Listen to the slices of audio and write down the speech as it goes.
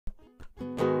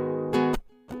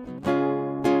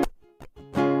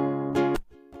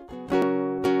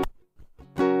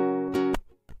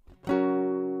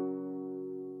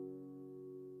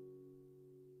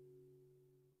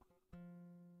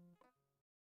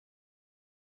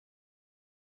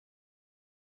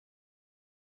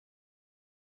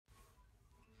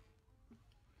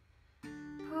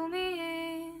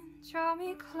draw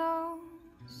me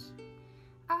close.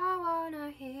 I wanna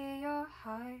hear your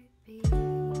heartbeat.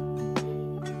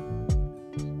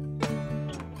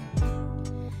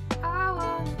 I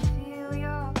wanna feel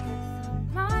your breath on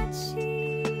my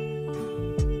cheeks.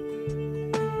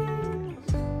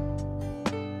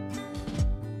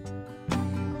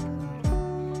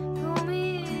 Pull me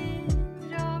in,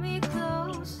 draw me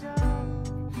closer.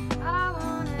 I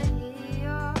wanna hear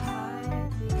your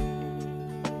heartbeat.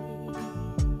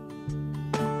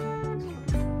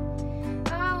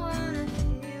 I wanna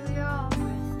feel your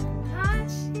breath on my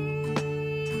cheeks.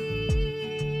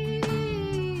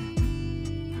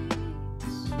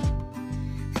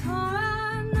 For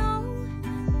I know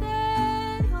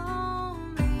that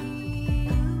only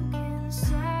you can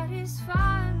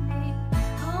satisfy me.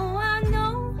 Oh, I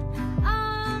know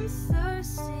I'm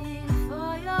thirsting for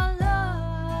your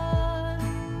love,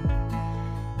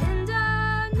 and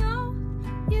I know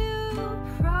you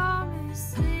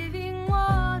promised living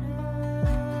water.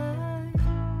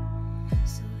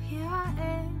 So here I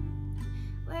am,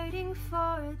 waiting for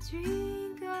a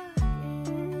drink again.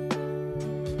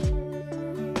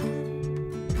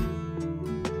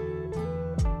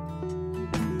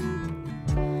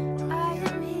 I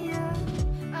am here,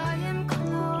 I am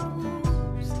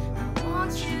close. I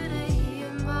want you to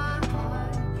hear my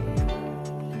heartbeat.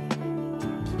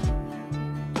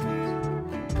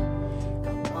 I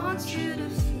want you to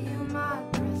feel my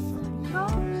breath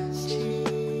on your cheeks.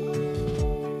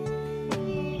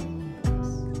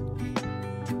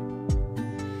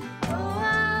 Oh,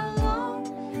 I long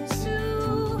to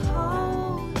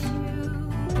hold you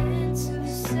and to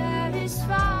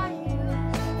satisfy you.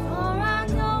 For I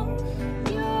know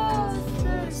you're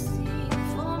thirsty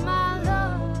for my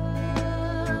love.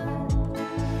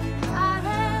 I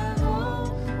have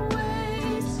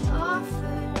always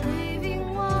offered living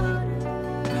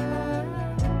water.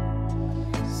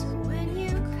 So when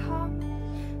you come,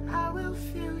 I will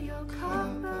fill your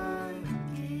cup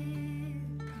again.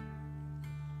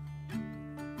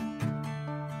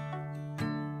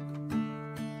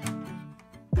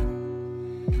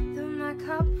 Though my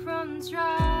cup runs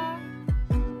dry,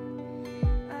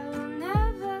 I will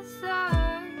never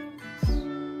thirst,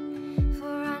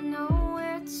 for I know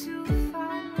where to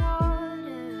find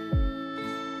water.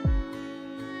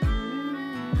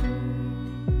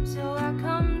 So I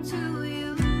come to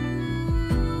you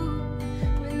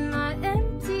with my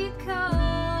empty cup.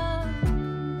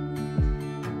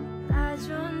 I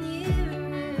draw near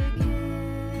again.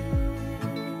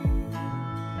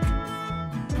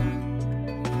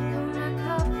 Though my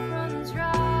cup runs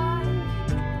dry,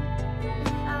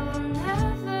 I will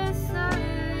never thirst,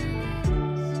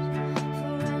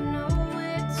 for I know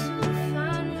where to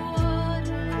find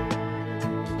water.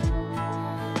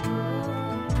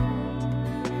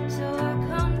 So I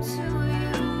come to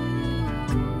you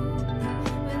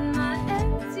with my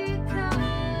empty cup,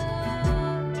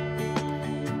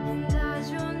 and I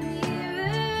draw near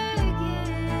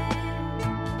again.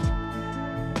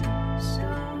 So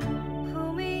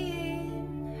pull me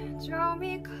in, draw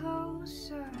me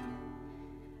closer.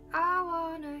 I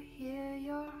wanna hear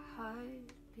your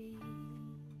heartbeat.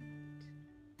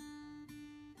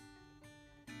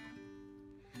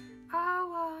 I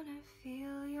wanna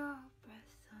feel your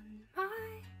breath on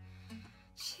my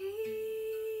cheeks.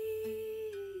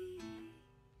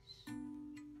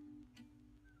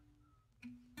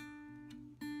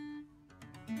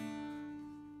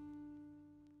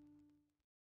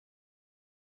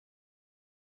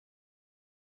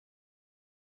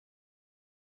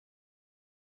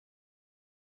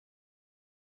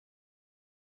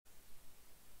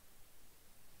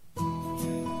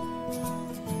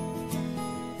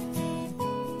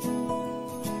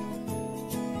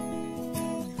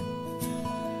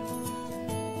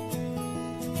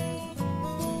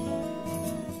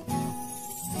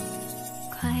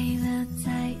快乐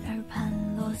在耳畔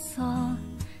啰嗦，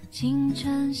青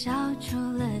春笑出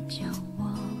了酒窝，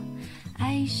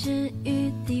爱是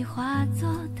雨滴化作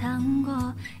糖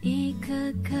果，一颗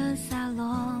颗洒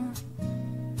落。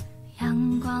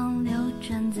阳光流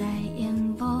转在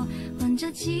眼波，吻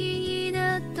着记忆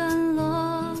的段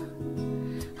落，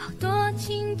好多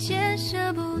情节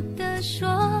舍不得说，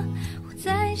我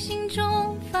在心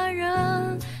中发热，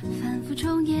反复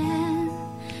重演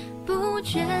不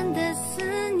倦的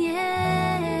思念，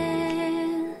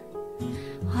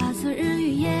化作日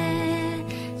与夜，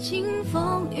清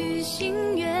风与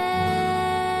星月，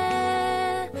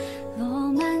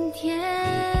落满天。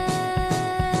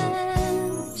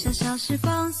小小时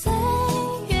光，岁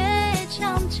月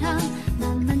长长，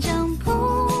漫漫江浦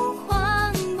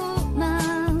荒不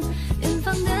忙，远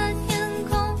方的天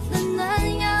空暖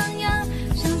暖洋洋。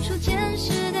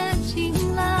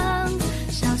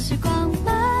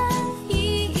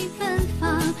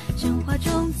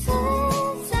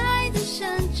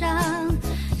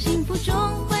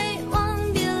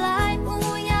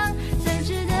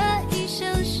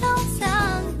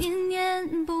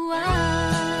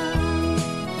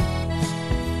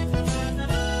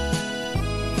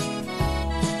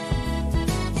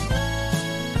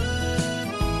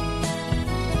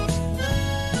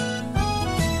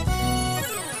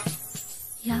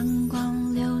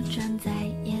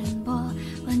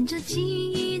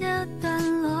的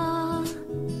段落，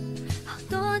好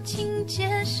多情节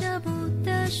舍不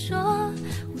得说，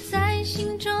捂在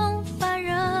心中发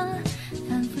热，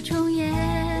反复重演，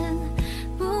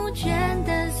不倦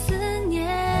的思念。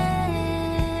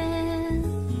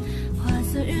化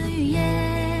作日与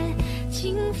夜，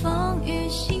清风与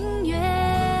星月，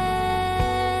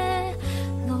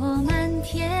落满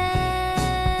天。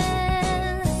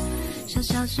小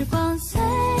小时光，岁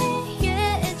月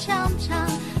长长，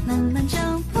漫漫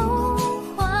长不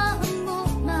慌不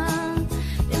忙。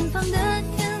远方的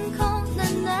天空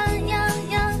暖暖洋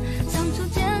洋，像初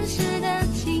见时的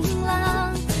晴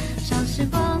朗。小时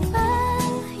光慢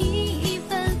意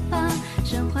芬芳，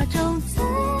神话中自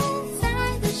在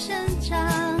的生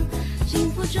长。幸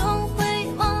福中回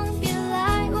望，别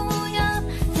来无恙，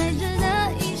在这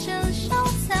的一生收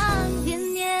藏，念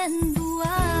念不忘。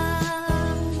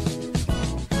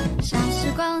小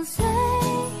时光，岁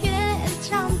月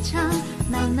长长，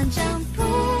漫漫长不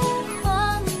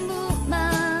慌不忙。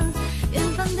远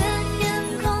方的天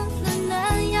空暖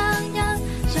暖洋洋，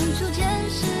像初见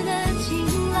时的晴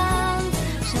朗。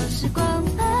小时光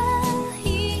慢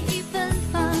意芬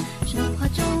芳，神话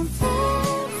中自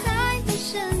在的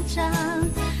生长。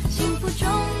幸福中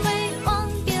回望，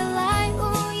别来无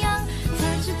恙，才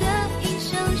值得一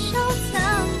生收藏，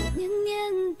念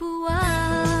念不忘。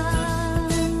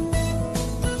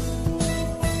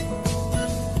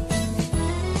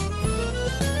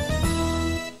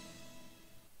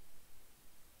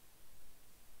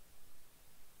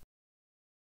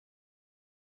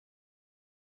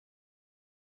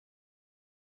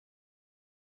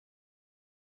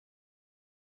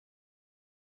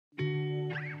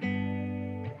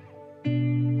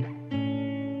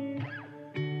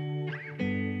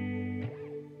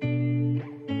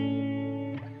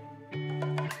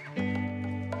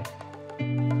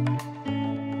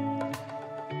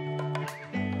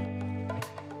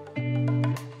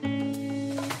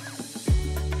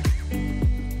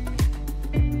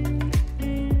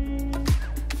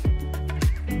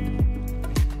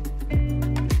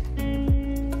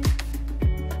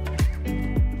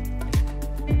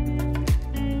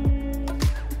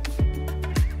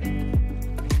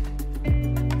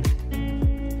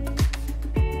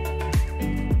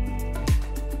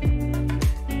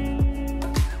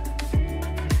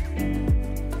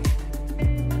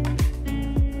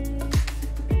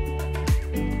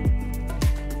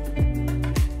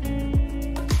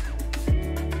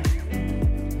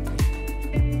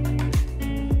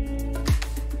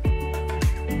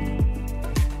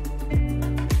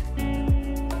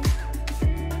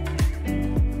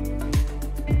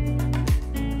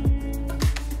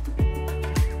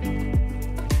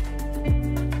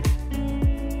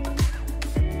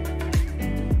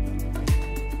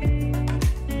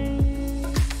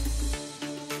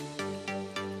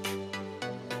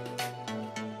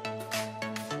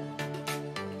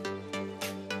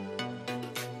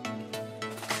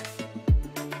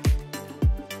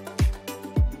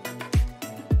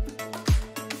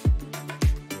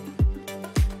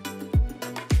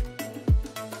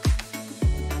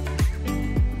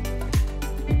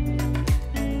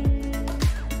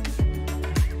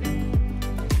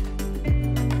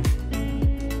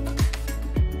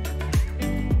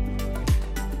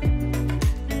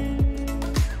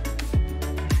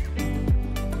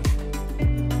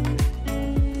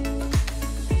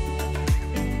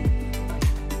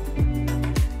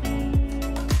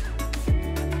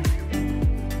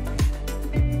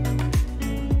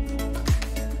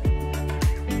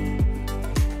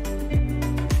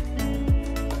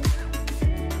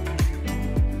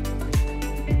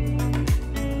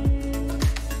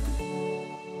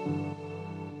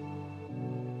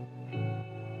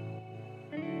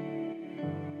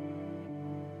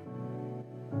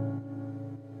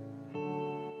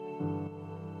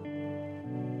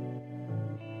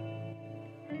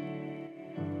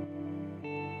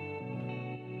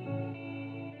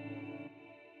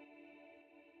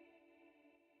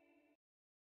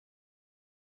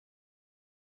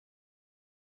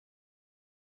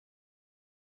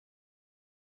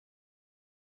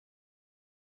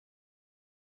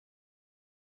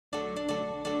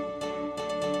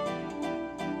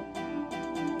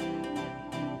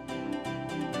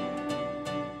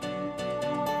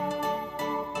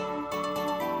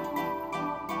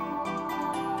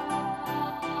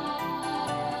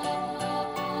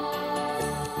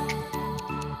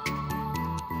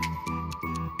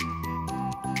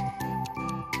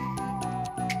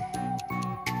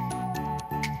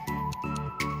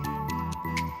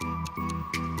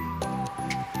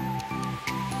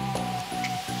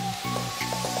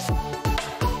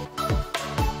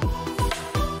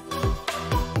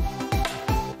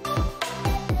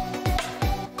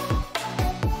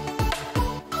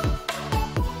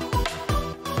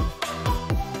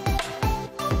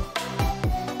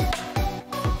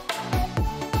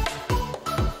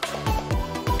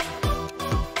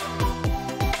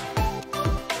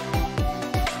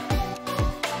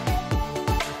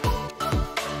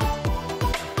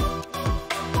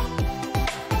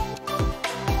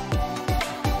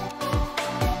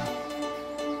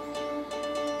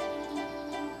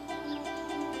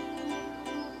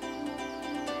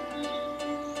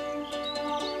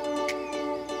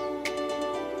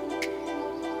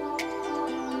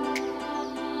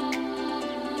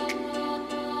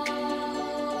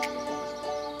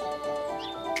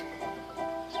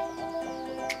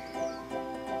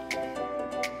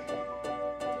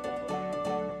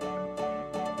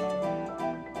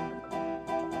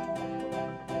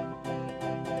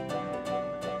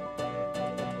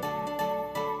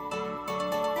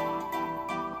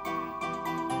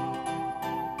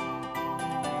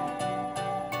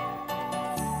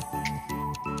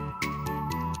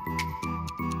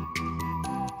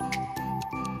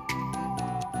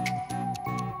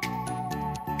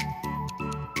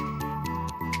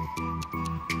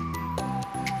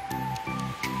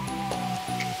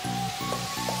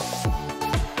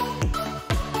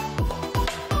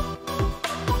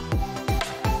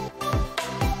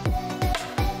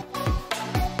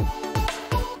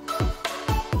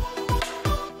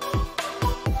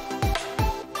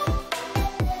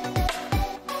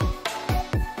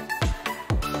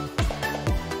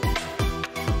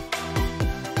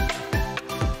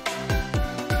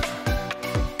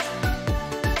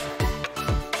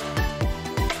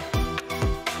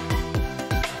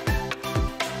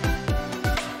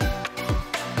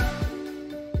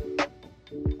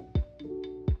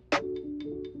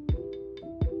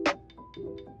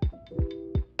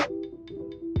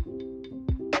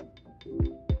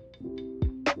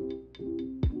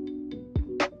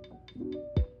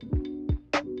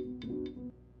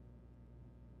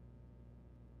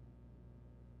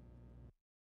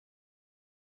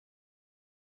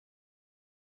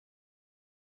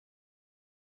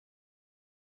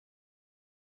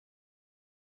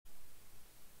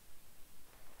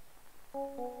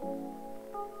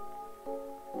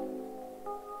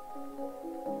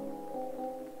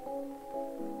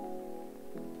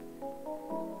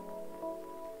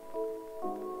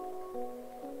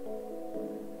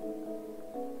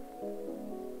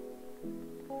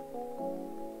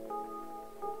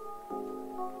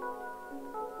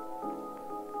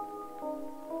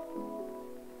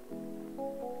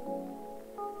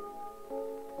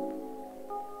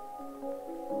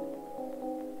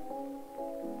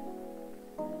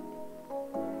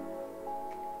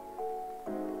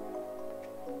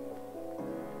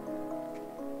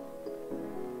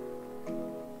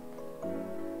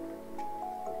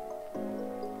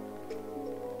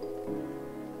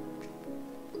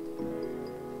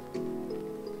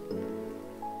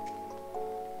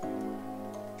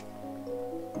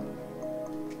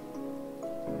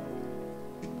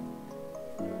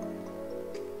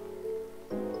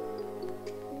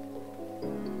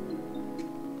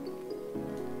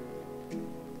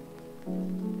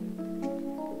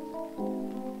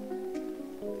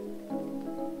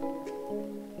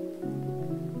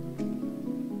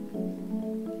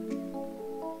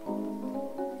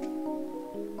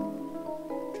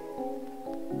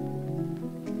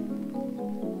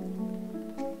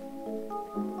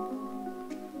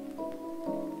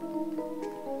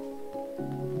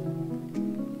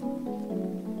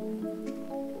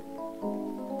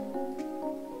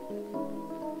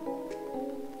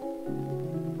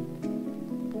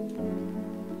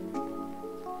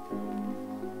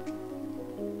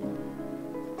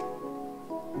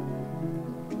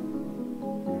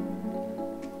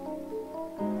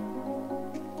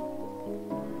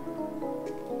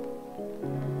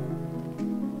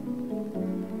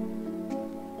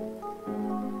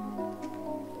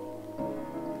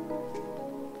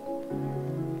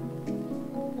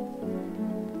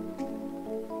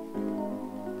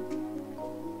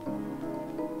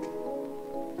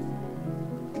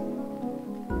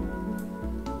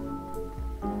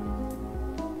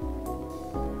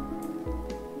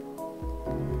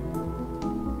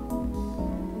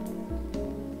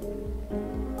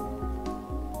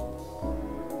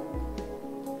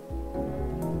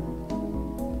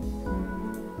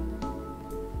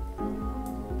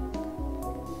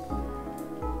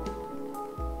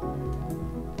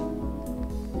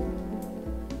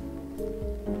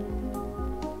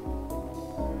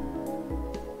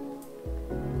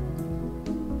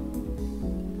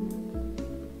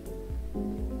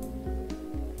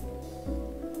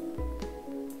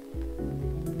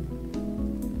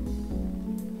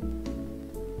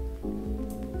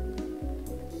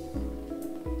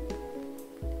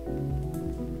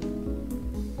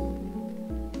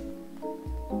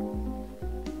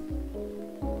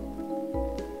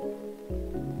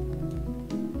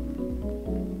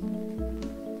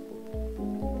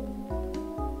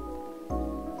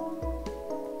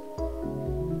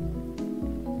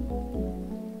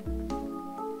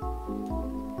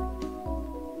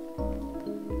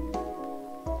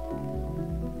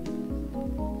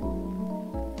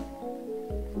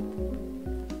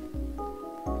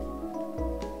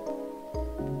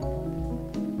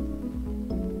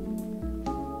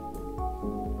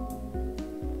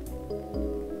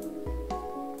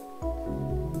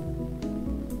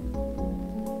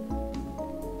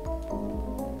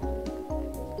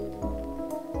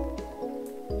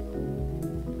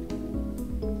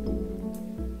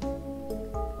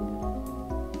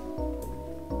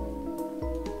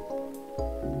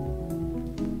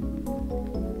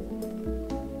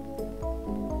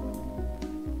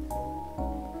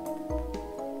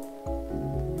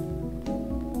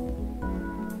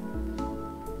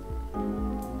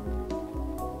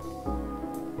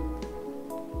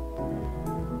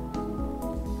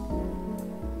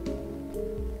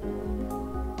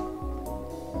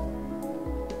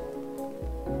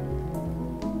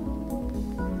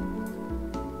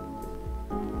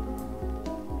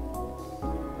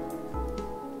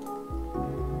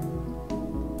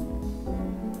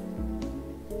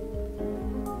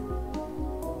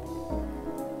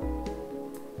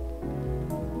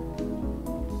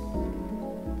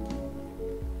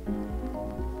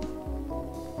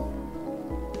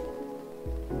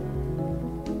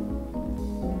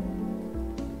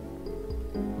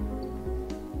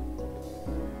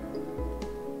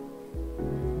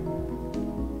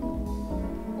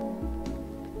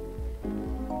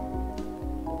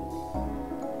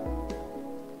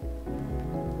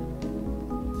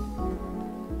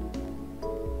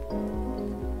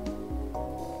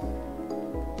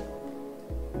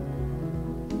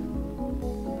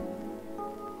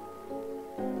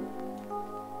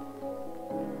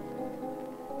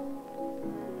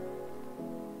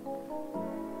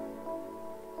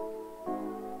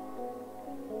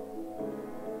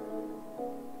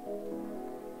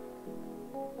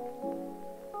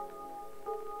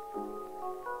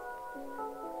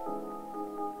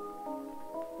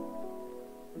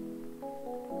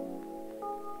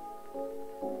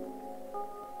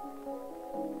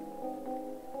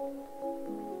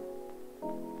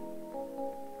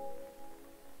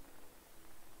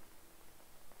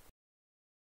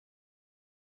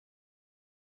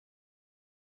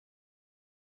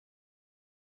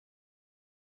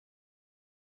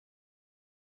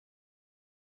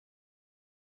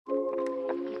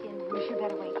Joyce, you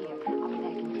better wait here. I'll be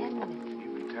back in 10 minutes.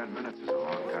 Even 10 minutes is a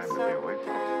long time to be away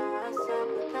from us.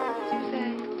 What'd you say?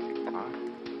 Huh?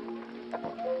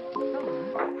 Go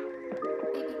on.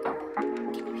 Baby,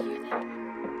 can you hear that?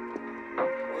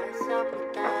 What's up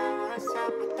with that? What's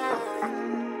up with that?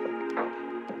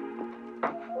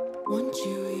 Want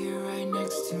you here right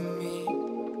next to me.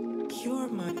 You're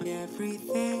my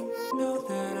everything. Know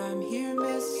that I'm here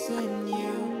missing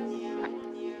you.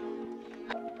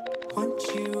 Want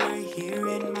you right here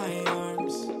in my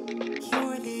arms.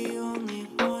 You're the only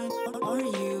one. Are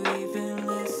you even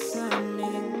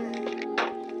listening?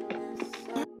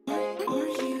 Are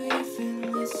you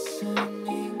even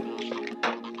listening?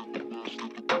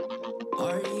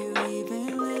 Are you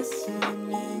even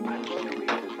listening?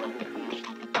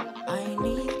 I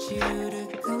need you to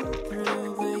come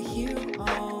through, but you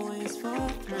always fall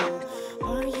through.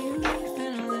 Are you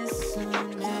even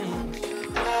listening?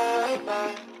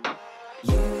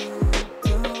 You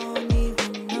don't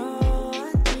even know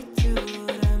what to do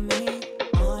to me.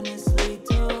 Honestly,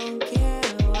 don't care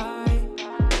why.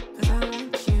 'Cause I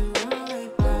want you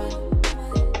right back.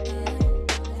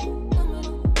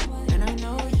 And I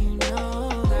know you know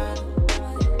that.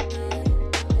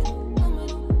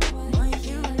 But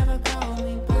you never call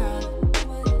me back.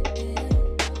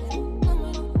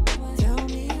 Tell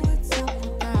me what's up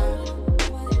with that.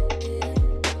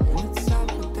 What's up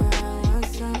with that?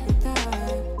 What's up with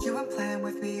that? You been playing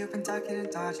with me, you've been ducking and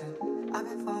dodging. I've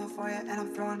been falling for you and I'm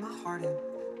throwing my heart in.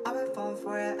 I've been falling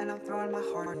for you and I'm throwing my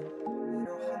heart in.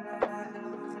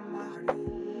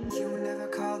 You never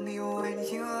called me when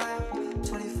you left.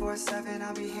 24/7,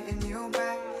 I'll be hitting you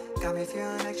back. Got me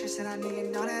feeling extra, said I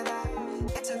need none of that.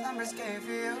 It's a numbers game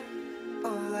for you.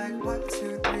 Oh, like 1,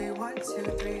 2, 3, 1,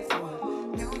 2, 3, 4.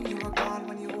 Knew you were gone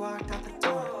when you walked out the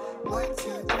door. 1,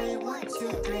 2, 3, 1,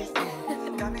 2, 3, 4.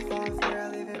 Got me falling for you,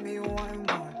 leaving me wanting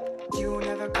more. You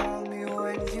never called me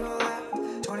when you left.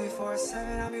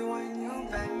 24/7, I'll be wanting you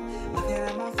back. Looking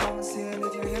at my phone, seeing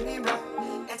if you hear me back.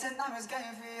 It's a numbers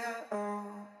game for you.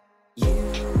 You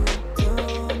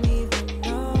don't even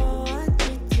know what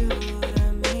to do to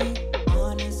me.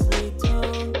 Honestly,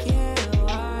 don't care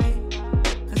why.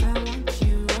 'Cause I want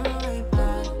you right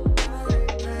back.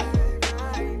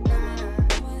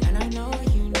 And I know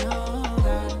you know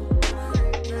that.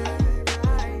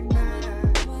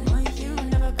 But you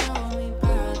never call me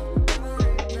back.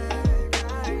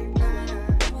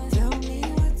 Tell me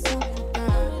what's up with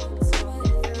that.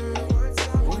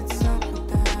 What's up with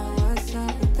that? What's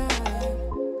up with that?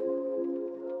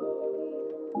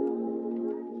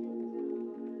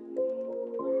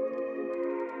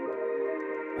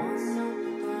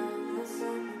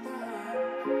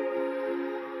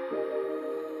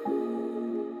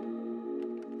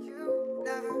 You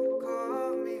never call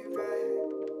me back.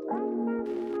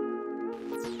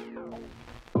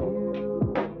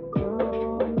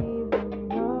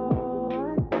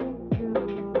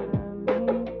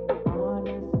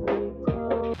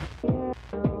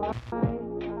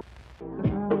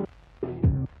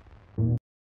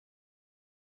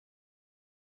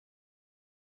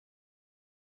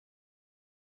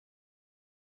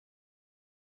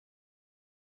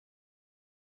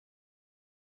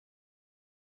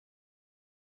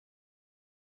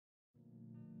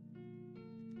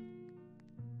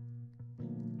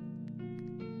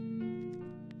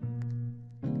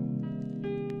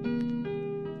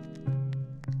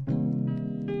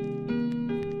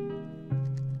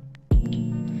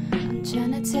 I'm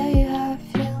trying to tell you how I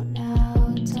feel now.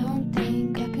 Don't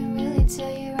think I can really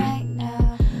tell you right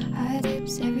now. Heart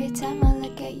dips every time I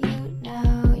look at you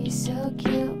now. You're so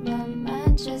cute, my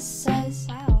mind just says,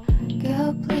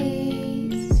 girl,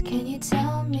 please, can you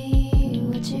tell me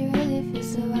what you really feel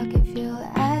so I can feel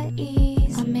at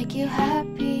ease? I'll make you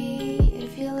happy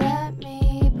if you let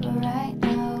me, but right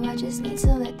now I just need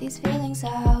to let these feelings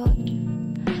out.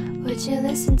 Would you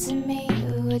listen to me?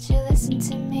 Would you listen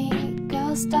to me?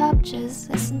 Girl, stop, just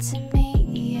listen to me,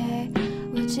 yeah.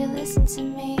 Would you listen to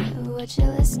me? Would you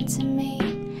listen to me?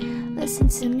 Listen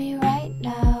to me right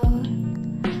now.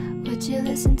 Would you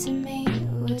listen to me?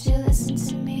 Would you listen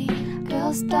to me?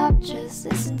 Girl, stop, just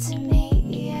listen to me,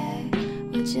 yeah.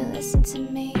 Would you listen to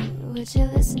me? Would you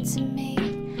listen to me?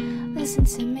 Listen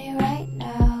to me right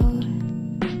now.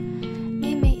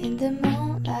 Meet me in the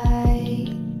moonlight,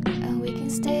 and we can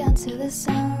stay until the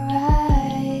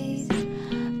sunrise.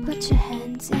 Put your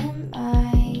hands in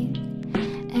mine,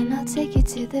 and I'll take you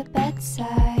to the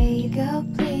bedside. Girl,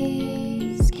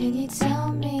 please, can you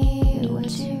tell me what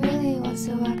you really want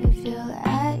so I can feel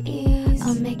at ease?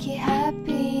 I'll make you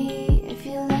happy if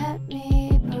you let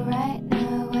me, but right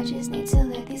now I just need to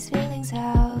let these feelings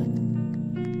out.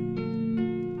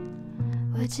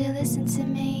 Would you listen to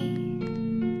me?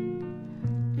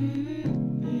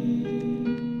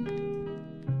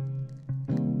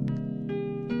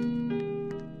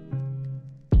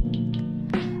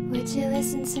 Would you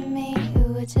listen to me?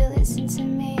 Would you listen to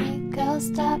me? Girl,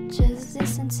 stop, just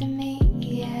listen to me,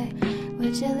 yeah.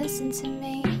 Would you listen to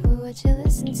me? Would you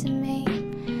listen to me?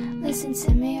 Listen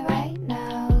to me right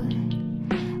now.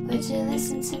 Would you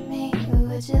listen to me?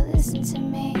 Would you listen to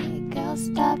me? Girl,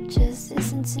 stop, just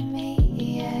listen to me,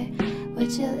 yeah.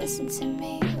 Would you listen to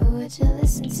me? Would you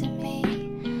listen to me?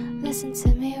 Listen to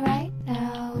me right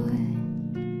now.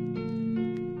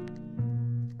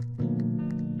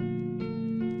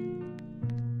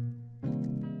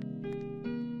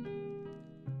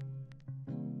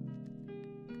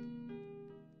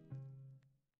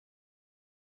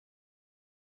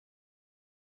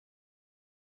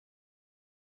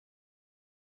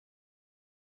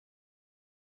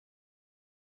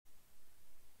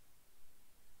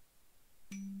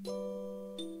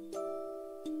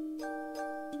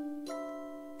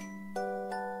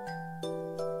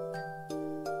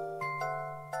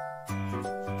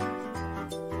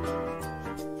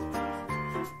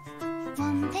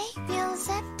 One day we'll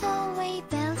set away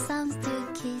bell sounds to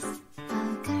kiss a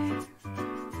girl.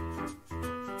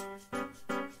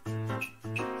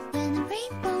 When a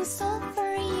rainbow's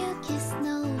over you kiss,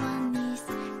 no one needs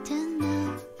to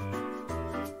know.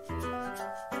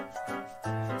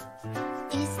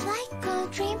 It's like a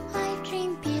dream I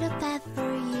dream, Peter Pan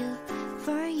for you,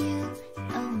 for you.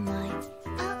 Oh my,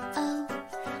 oh oh.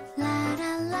 La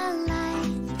la la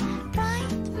light,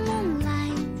 bright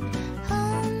moonlight.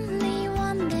 Only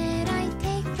one that I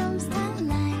take from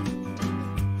starlight.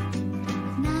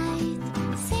 Night,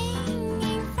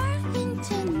 singing far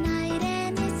into night,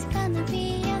 and it's gonna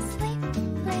be a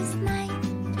sleepless night.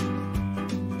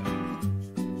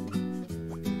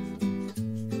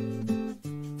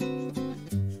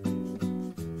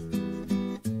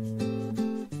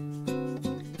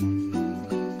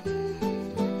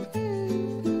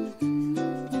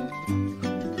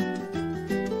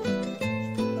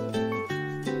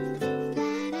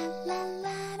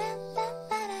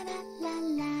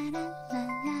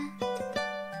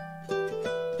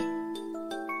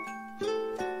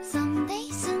 Someday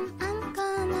soon I'm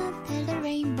gonna tell the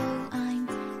rainbow I'm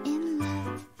in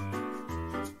love.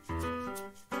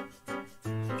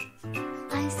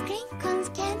 Ice cream cones,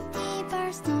 candy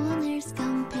bars, no one else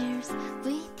compares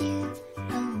with you.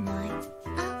 Oh my,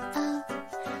 oh oh.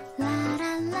 La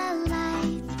la la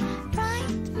light, bright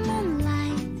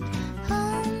moonlight.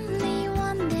 Only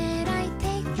one that I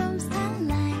take from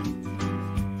starlight.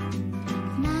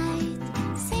 Night,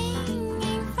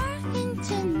 singing far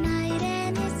into night,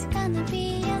 and it's gonna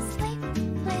be a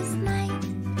sleepless night.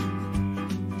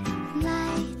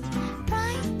 Light,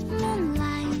 bright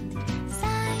moonlight,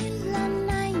 silent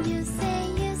night. You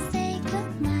say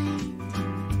goodnight.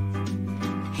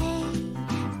 Hey,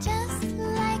 just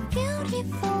like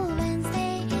beautiful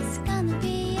Wednesday, it's gonna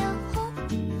be a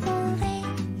hopeful day.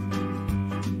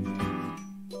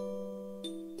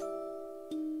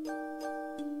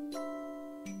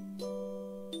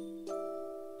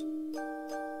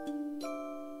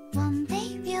 One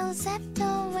day we'll set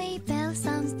away bell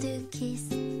sounds to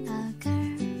kiss a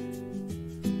girl.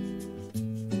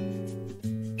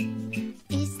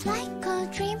 It's like a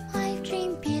dream I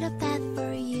dream, Peter Pan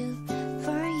for you,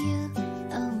 for you.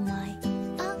 Oh my,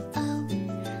 oh oh.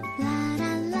 La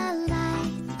la la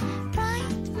light,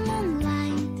 bright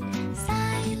moonlight,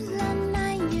 silent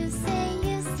night. You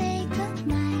say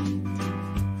goodnight.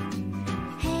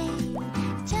 Hey,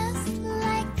 just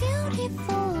like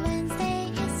beautiful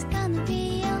Wednesday, it's gonna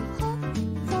be a hopeful